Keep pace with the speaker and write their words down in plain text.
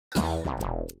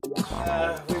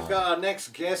We've got our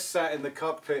next guest sat in the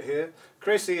cockpit here.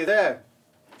 Chris, are you there?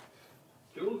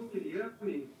 Jules, can you hear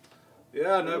me?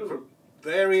 Yeah,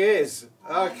 there he is.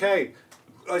 Okay,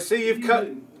 I see you've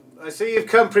come. I see you've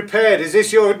come prepared. Is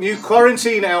this your new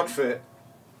quarantine outfit?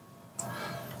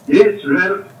 Yes, ran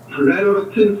out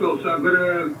of tinfoil, so I've got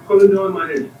a colander on my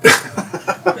head.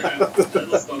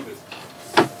 That'll stop it.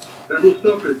 That will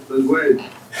stop it. Don't worry.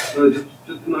 No, just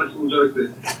a nice little joke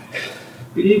there.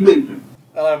 Good evening.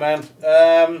 Hello,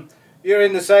 man. You're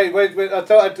in the same. I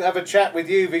thought I'd have a chat with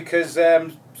you because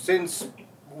since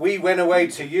we went away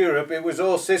to Europe, it was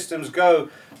all systems go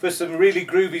for some really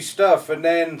groovy stuff, and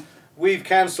then we've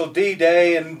cancelled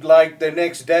D-Day, and like the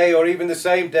next day or even the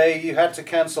same day, you had to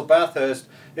cancel Bathurst.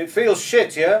 It feels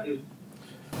shit, yeah?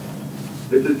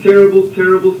 It's a terrible,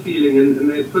 terrible feeling, and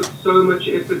they put so much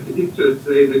effort into it.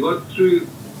 They got through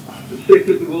the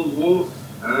Second World War.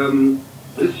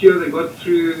 This year they got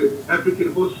through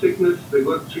African horse sickness, they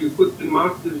got through foot and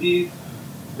mouth disease,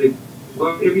 they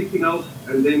got everything else,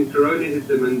 and then Corona hit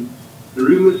them, and the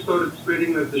rumours started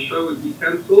spreading that the show would be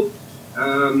cancelled.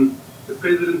 The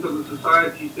president of the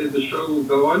society said the show will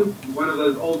go on, one of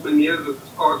those old veneers of the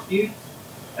parties,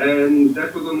 and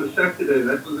that was on the Saturday.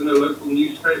 That was in a local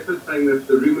newspaper saying that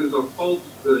the rumours are false,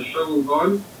 the show will go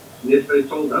on. And yes, they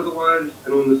told otherwise,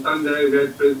 and on the Sunday we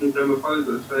had President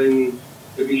Ramaphosa saying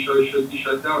every show should be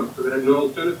shut down, so they had no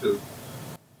alternative.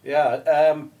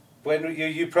 Yeah, when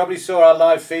you probably saw our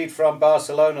live feed from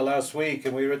Barcelona last week,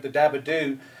 and we were at the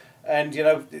Dabba-Doo, and you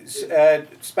know,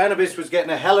 Cannabis was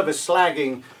getting a hell of a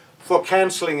slagging for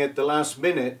cancelling it the last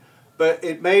minute, but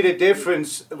it made a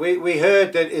difference. We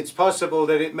heard that it's possible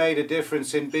that it made a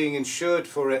difference in being insured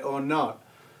for it or not,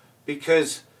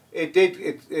 because it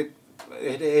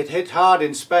hit hard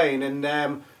in Spain, and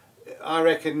I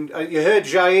reckon you heard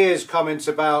Jair's comments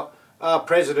about our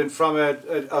president from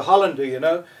a Hollander. You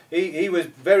know, he was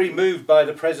very moved by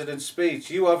the president's speech.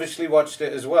 You obviously watched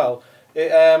it as well.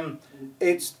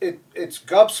 It's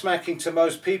gobsmacking to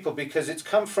most people because it's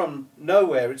come from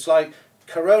nowhere. It's like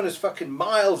Corona's fucking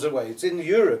miles away. It's in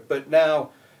Europe, but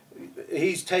now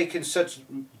he's taken such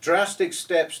drastic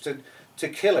steps to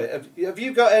kill it. Have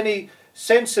you got any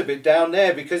sense of it down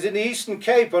there? Because in the Eastern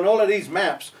Cape, on all of these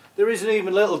maps, there isn't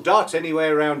even a little dot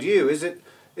anywhere around you. Is it?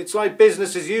 It's like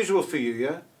business as usual for you,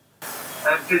 yeah?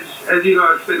 As you know,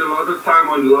 I spend a lot of time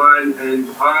online, and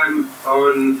I'm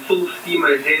on full steam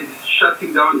ahead,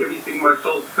 shutting down everything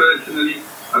myself personally.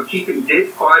 I'm keeping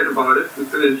dead quiet about it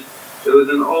because there was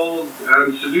an old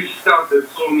Salute scout that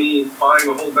saw me buying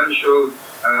a whole bunch of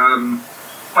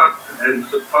pup and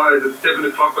supplies at 7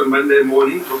 o'clock on Monday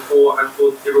morning before I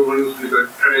thought everyone was going to go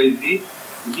crazy.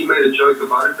 And he made a joke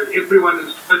about it, but everyone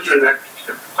is totally relaxed,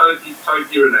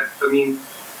 totally relaxed. I mean,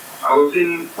 I was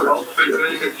in Oxford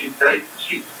earlier today, the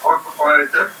streets are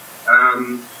quieter.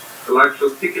 The likes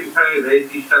of Pick and Pay, they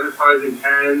see sanitizing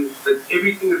hands, but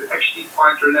everything is actually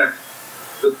quite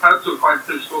relaxed. The pubs are quite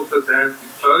pissed off that they have to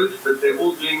close, but they're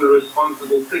all doing the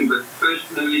responsible thing. But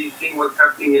personally, seeing what's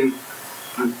happening in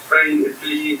Spain,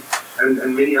 Italy,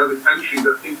 and many other countries,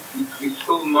 I think we're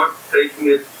still not taking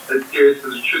it as serious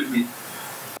as it should be.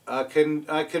 I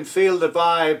can feel the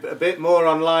vibe a bit more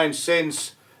online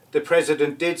since the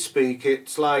president did speak.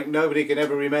 It's like nobody can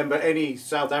ever remember any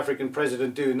South African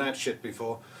president doing that shit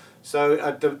before. So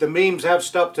the memes have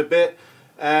stopped a bit.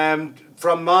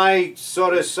 From my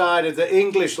sort of side of the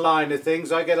English line of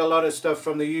things, I get a lot of stuff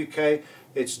from the UK.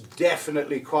 It's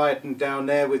definitely quieting down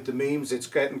there with the memes. It's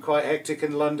getting quite hectic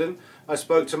in London. I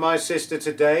spoke to my sister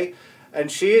today,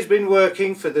 and she has been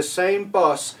working for the same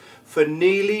boss for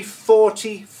nearly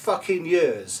 40 fucking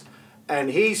years.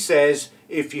 And he says,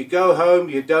 if you go home,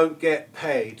 you don't get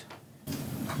paid.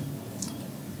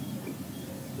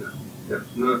 Yeah,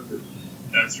 no,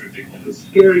 That's ridiculous. it's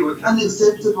scary what's happening.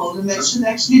 Unacceptable, and that should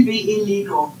actually be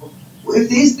illegal. If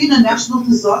there's been a national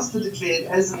disaster declared,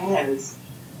 as it has,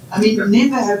 I mean,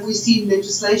 never have we seen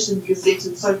legislation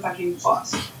gazetted so fucking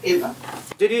fast, ever.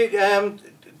 Did you,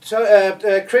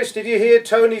 Chris, did you hear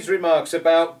Tony's remarks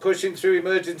about pushing through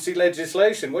emergency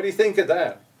legislation? What do you think of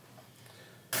that?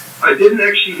 I didn't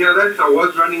actually hear that, so I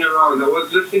was running around. I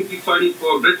was listening to Tony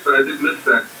for a bit, but I did miss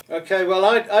that. Okay, well,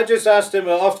 I just asked him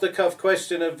an off-the-cuff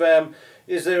question of,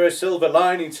 is there a silver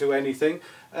lining to anything?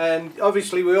 And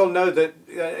obviously we all know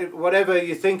that whatever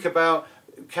you think about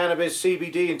cannabis,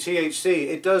 CBD and THC,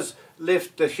 it does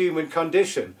lift the human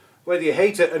condition. Whether you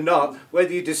hate it or not,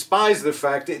 whether you despise the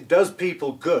fact, it does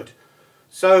people good.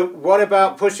 So what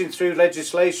about pushing through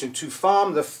legislation to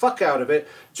farm the fuck out of it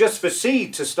just for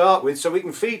seed to start with so we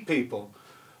can feed people?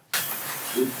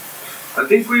 I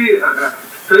think we,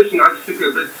 personally, I just think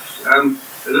a bit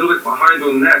a little bit behind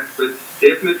on that, but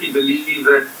definitely believe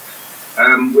that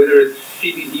whether it's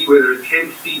CBD, whether it's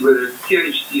hemp seed, whether it's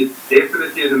THC, it's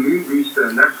definitely an immune booster,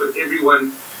 and that's what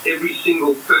every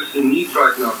single person needs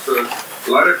right now. So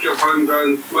light up your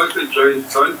homegrown, smoke the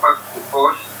joints, don't fuck the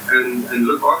past, and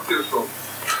look after yourself.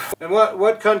 And what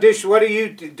are you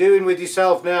doing with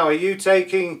yourself now? Are you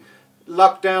taking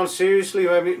lockdown seriously?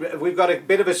 I mean, we've got a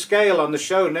bit of a scale on the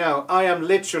show now. I am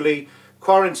literally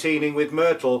quarantining with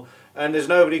Myrtle, and there's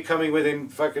nobody coming within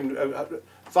fucking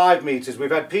 5 meters.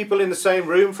 We've had people in the same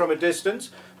room from a distance,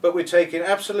 but we're taking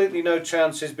absolutely no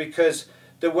chances, because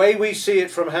the way we see it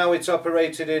from how it's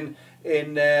operated in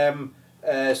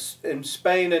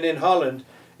Spain and in Holland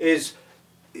is,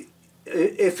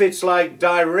 if it's like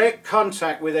direct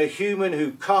contact with a human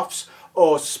who coughs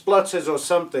or splutters or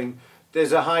something,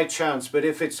 there's a high chance. But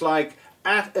if it's like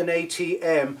at an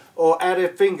ATM or at a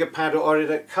finger pad or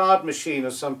at a card machine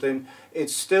or something,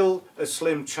 it's still a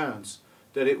slim chance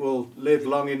that it will live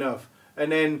long enough.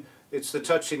 And then it's the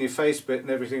touching your face bit and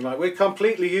everything. Like, we're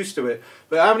completely used to it.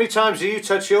 But how many times do you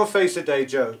touch your face a day,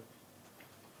 Joe?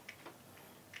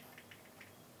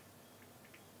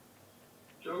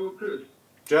 Joe or Chris?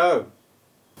 Joe.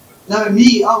 No,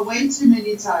 me. Oh, way too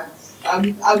many times.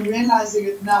 I'm realizing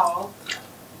it now,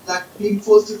 like being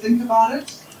forced to think about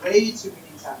it. Way too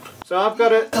many times. So I've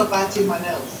got a. Stop biting my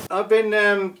nails.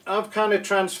 I've kind of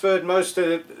transferred most of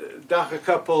the Dagga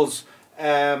couples'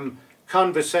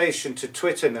 conversation to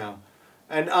Twitter now,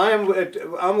 and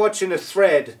I'm watching a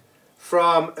thread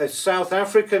from a South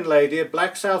African lady, a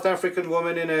black South African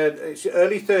woman in her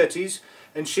early 30s,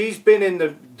 and she's been in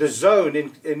the zone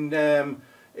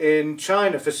in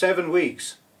China for 7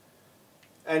 weeks.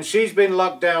 And she's been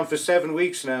locked down for 7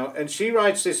 weeks now, and she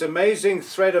writes this amazing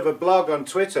thread of a blog on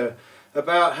Twitter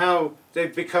about how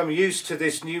they've become used to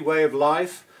this new way of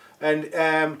life, and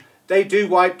they do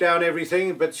wipe down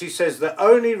everything, but she says the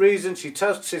only reason she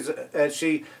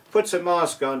she puts a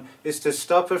mask on is to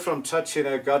stop her from touching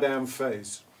her goddamn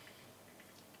face.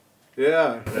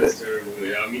 Yeah. That's terrible.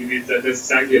 Yeah, I mean, that's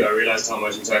exactly it. I realized how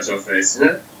much we touch our face.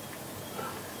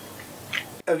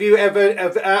 Have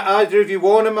either of you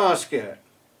worn a mask yet?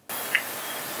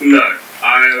 No.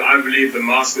 I believe the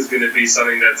mask is going to be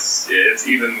something it's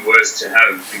even worse to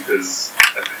have, because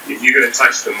if you're going to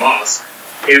touch the mask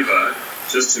ever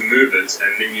just to move it,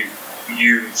 and then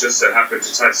you just so happen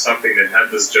to touch something that had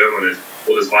this germ on it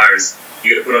or this virus,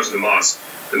 you're going to put it onto the mask.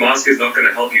 The mask is not going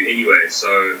to help you anyway,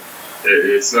 so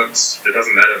it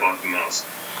doesn't matter about the mask.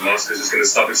 The mask is just going to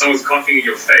stop. If someone's coughing in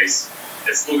your face,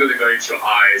 it's still going to go into your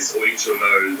eyes or into your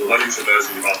nose. Well, not into your nose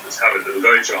when your mouth is covered, but it'll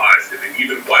go into your eyes. If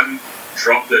even one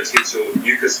droplet hits your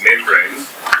mucous membrane,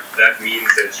 that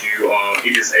means that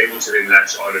it is able to then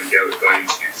latch on and go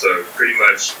into you. So pretty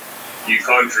much you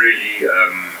can't really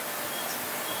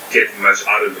get much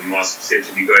out of the mask except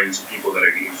to be going to people that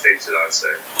are getting infected, I'd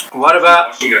say. What about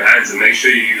washing your hands, and make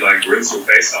sure you rinse your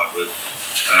face out with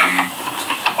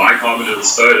bicarbonate of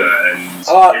soda, and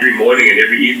every morning and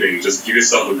every evening just give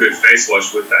yourself a good face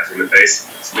wash with that in the face.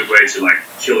 It's a good way to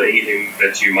kill anything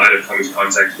that you might have come into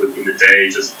contact with in the day.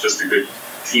 Just a good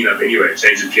clean up anyway.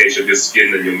 Change the pH of your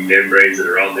skin and your membranes and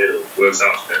around there. It works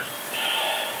out there.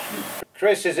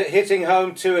 Chris, is it hitting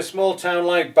home to a small town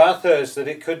like Bathurst that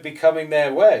it could be coming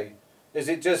their way? Is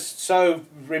it just so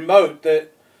remote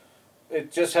that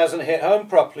it just hasn't hit home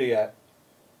properly yet?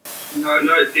 No,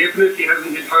 it definitely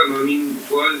hasn't hit home. I mean,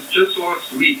 it was just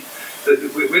last week.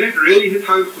 When it really hit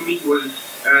home for me was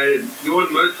your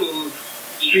and Myrtle's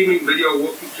streaming video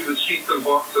walking through the streets of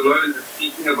Barcelona,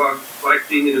 speaking about like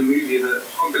being in a movie, in a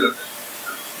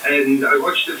apocalypse. And I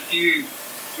watched a few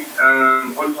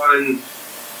online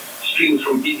streams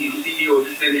from BBC or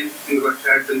CNN, things like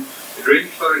that, and it really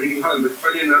started hitting home. But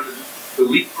funny enough, the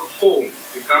week before,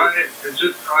 the guy had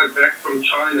just arrived back from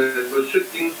China and was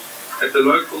sitting at the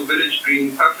local village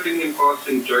green, puffing and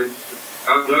passing joints.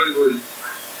 Our nose was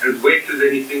as wet as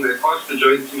anything. They passed the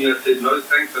joint to me. I said, no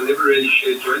thanks, I never really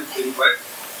share joints anyway.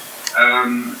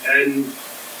 And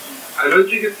I don't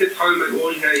think it's hit home at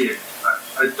all here yet.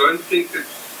 I don't think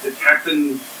it's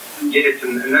happened yet,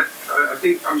 and that's, I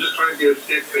think I'm just trying to get a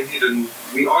step ahead, and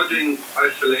we are doing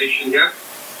isolation here.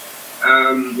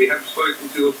 We have spoken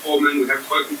to the foreman, we have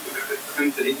spoken to the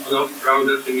participants and anyone else around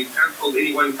us, and we've cancelled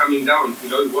anyone coming down. We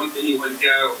don't want anyone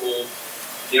here or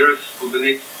near us for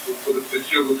the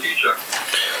foreseeable future.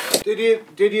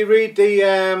 Did you read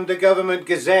the government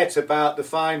gazette about the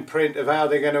fine print of how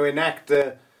they're going to enact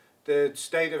the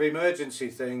state of emergency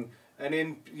thing?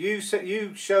 And you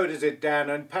showed us it,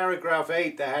 Dan, in paragraph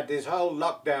 8 they had this whole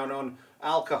lockdown on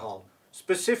alcohol,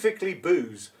 specifically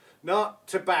booze, not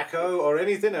tobacco or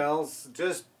anything else,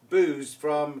 just booze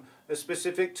from a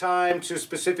specific time to a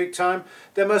specific time.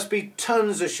 There must be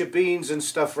tons of shebeens and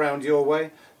stuff round your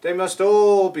way. They must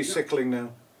all be sickling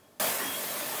now.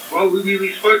 Well,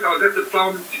 we spoke. I was at the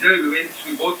Plowman today.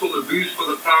 We bought all the booze for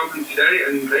the Plowman today,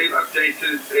 and they've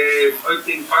updated their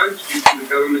opening times due to the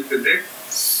government gazette.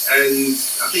 And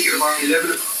I think at about 11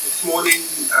 o'clock this morning,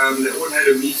 they all had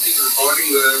a meeting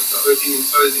regarding the opening and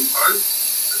closing times.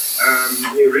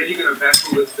 They're really going to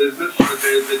battle this business, but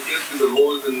they're adhere to the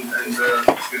laws and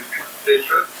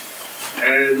etc.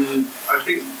 And I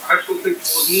still think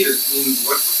it was needed. I mean,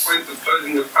 what's the point of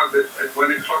closing a pub at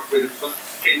 1 o'clock when it's got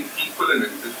 10 people in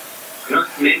it?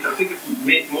 I think it's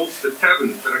meant more for the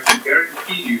taverns, but I can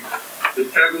guarantee you the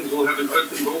taverns will have an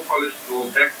open door policy or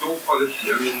back door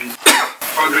policy. I mean, I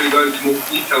can't really go into more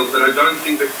details, but I don't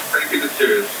think they take it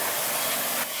serious.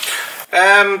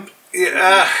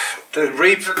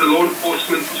 The law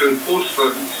enforcement to enforce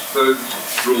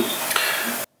those rules.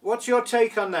 What's your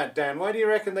take on that, Dan? Why do you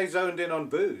reckon they zoned in on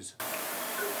booze?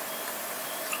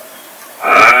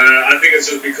 I think it's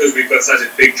just because we've got such a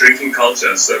big drinking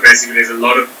culture. So basically, there's a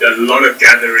lot of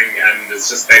gathering, and it's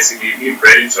just basically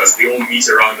inbred into us. We all meet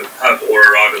around a pub, or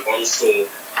around a bottle store,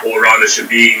 or around a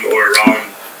shebeen, or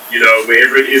around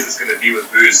wherever it is, it's going to be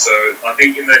with booze. So I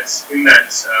think in that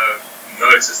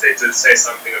notice they did say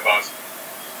something about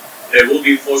they will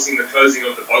be enforcing the closing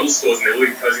of the bottle stores, and they will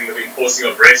be enforcing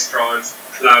of restaurants,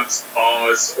 clubs,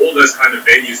 bars, all those kind of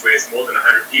venues where it's more than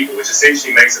 100 people, which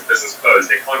essentially makes a business close.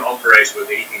 They can't operate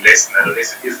with anything less than that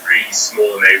unless it is really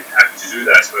small and they happen to do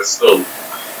that, but still.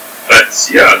 But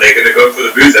yeah, they're going to go for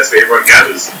the booze. That's where everyone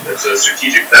gathers. It's a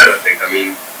strategic plan, I think. I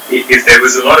mean, if there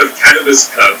was a lot of cannabis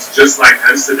clubs, just like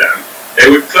Amsterdam, they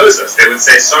would close us. They would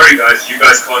say, sorry guys, you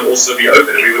guys can't also be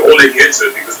open. And we would all adhere to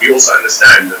it because we also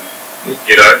understand. And,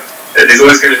 there's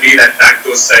always going to be that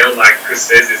backdoor sale, like Chris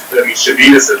says.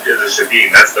 Shebeen is a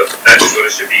shebeen. That is what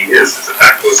a shebeen is. It's a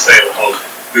backdoor sale of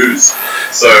booze.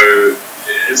 So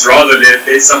it's rather let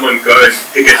someone go and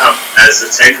pick it up as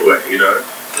a takeaway,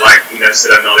 Like,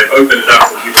 Amsterdam now, they've opened it up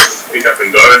for people to pick up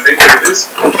and go, I think it is.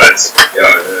 But,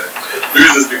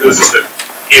 booze is because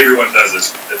everyone does it.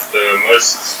 It's the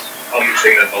most common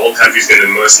thing that the whole country's going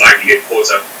to most likely get caught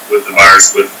up with the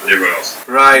virus with everyone else.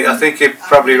 Right, I think you're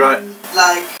probably right.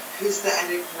 Like, who's the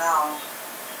addict now?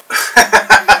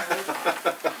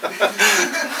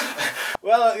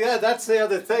 Well, yeah, that's the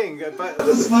other thing. But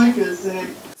the smokers.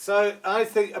 So I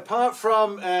think apart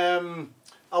from,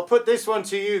 I'll put this one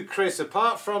to you, Chris.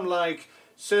 Apart from like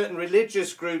certain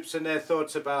religious groups and their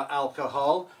thoughts about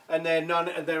alcohol and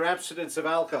their abstinence of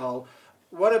alcohol,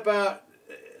 what about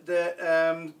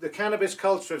the cannabis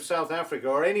culture of South Africa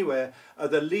or anywhere are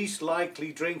the least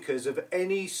likely drinkers of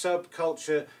any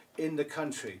subculture in the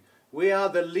country? We are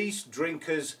the least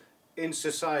drinkers in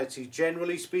society,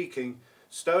 generally speaking.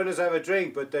 Stoners have a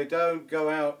drink, but they don't go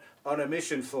out on a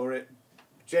mission for it,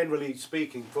 generally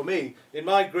speaking. For me, in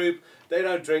my group, they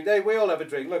don't drink. We all have a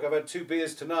drink. Look, I've had 2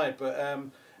 beers tonight, but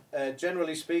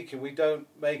generally speaking, we don't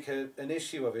make an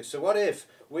issue of it. So what if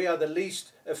we are the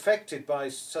least affected by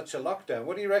such a lockdown?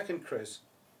 What do you reckon, Chris?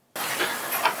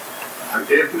 I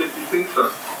definitely think so.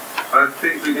 I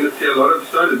think we're going to see a lot of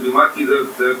stoners. We might be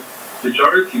the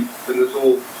majority when this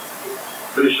all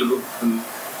finishes off, and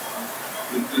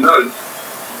who knows?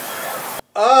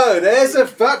 Oh,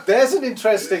 there's an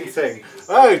interesting thing.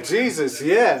 Oh, Jesus,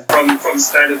 yeah. From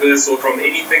Cannabis or from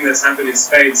anything that's happened in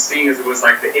Spain, seeing as it was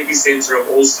like the epicenter of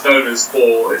all stoners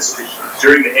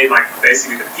during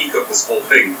basically the peak of this whole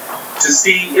thing, to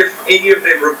see if any of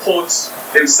them report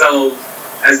themselves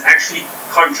as actually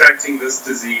contracting this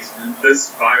disease,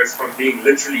 this virus, from being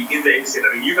literally in the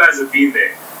epicenter. I mean, you guys have been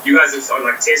there. You guys are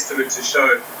like testament to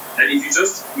show that if you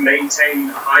just maintain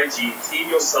hygiene, clean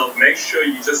yourself, make sure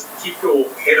you just keep your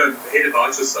head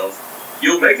about yourself,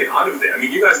 you'll make it out of there. I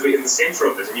mean, you guys were in the center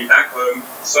of it, and you're back home.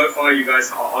 So far, you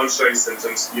guys aren't showing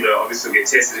symptoms. Obviously, you'll get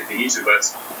tested if you need to, but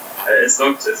it's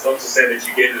not to say that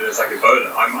you get it as like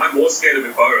Ebola. I'm more scared of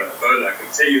Ebola. I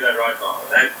can tell you that right now.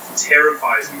 That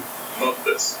terrifies me, not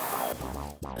this.